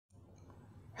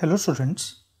Hello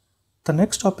students, the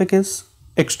next topic is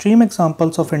Extreme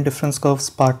Examples of Indifference Curves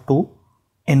Part 2,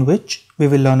 in which we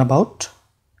will learn about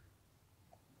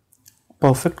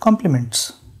perfect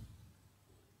complements.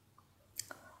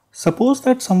 Suppose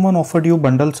that someone offered you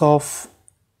bundles of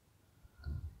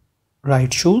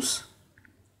right shoes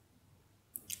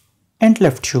and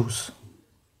left shoes.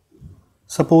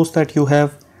 Suppose that you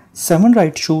have 7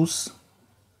 right shoes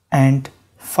and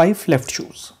 5 left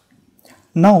shoes.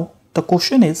 Now the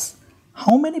question is,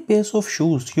 how many pairs of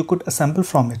shoes you could assemble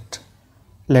from it?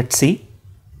 Let's see.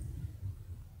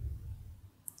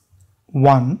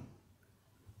 1,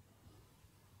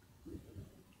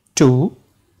 2,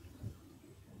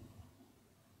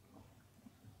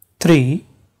 3,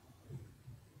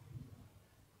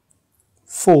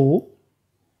 4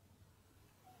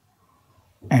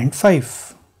 and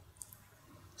 5.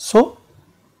 So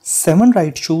 7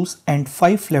 right shoes and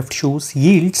 5 left shoes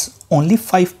yields only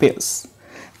 5 pairs.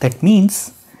 That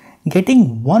means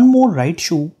getting one more right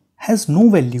shoe has no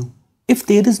value if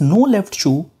there is no left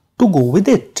shoe to go with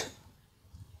it.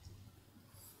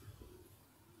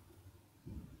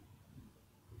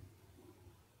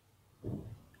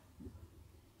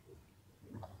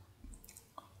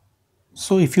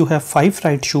 So if you have 5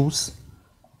 right shoes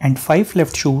and 5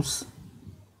 left shoes,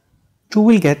 you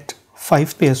will get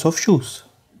 5 pairs of shoes.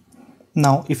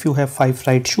 Now if you have 5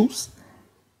 right shoes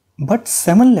but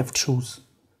 7 left shoes,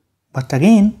 but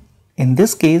again in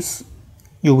this case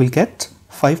you will get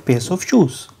 5 pairs of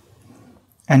shoes.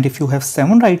 And if you have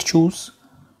 7 right shoes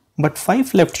but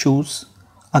 5 left shoes,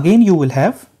 again you will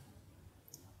have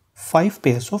 5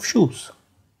 pairs of shoes.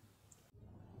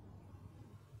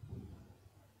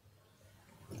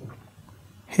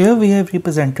 Here we have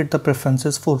represented the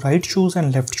preferences for right shoes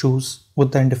and left shoes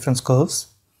with the indifference curves.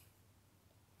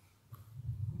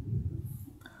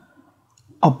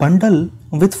 A bundle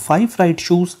with 5 right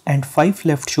shoes and 5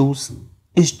 left shoes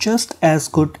is just as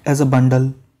good as a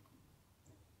bundle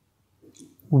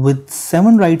with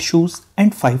 7 right shoes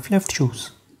and 5 left shoes.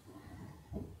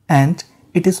 And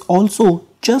it is also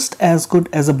just as good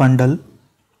as a bundle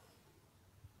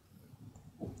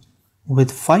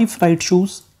with 5 right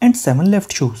shoes and 7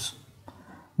 left shoes.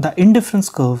 The indifference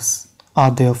curves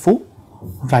are therefore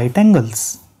right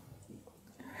angles.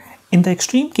 In the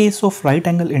extreme case of right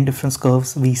angle indifference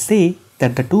curves, we say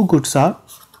that the two goods are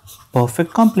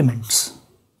perfect complements.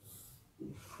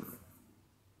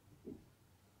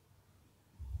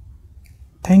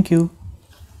 Thank you.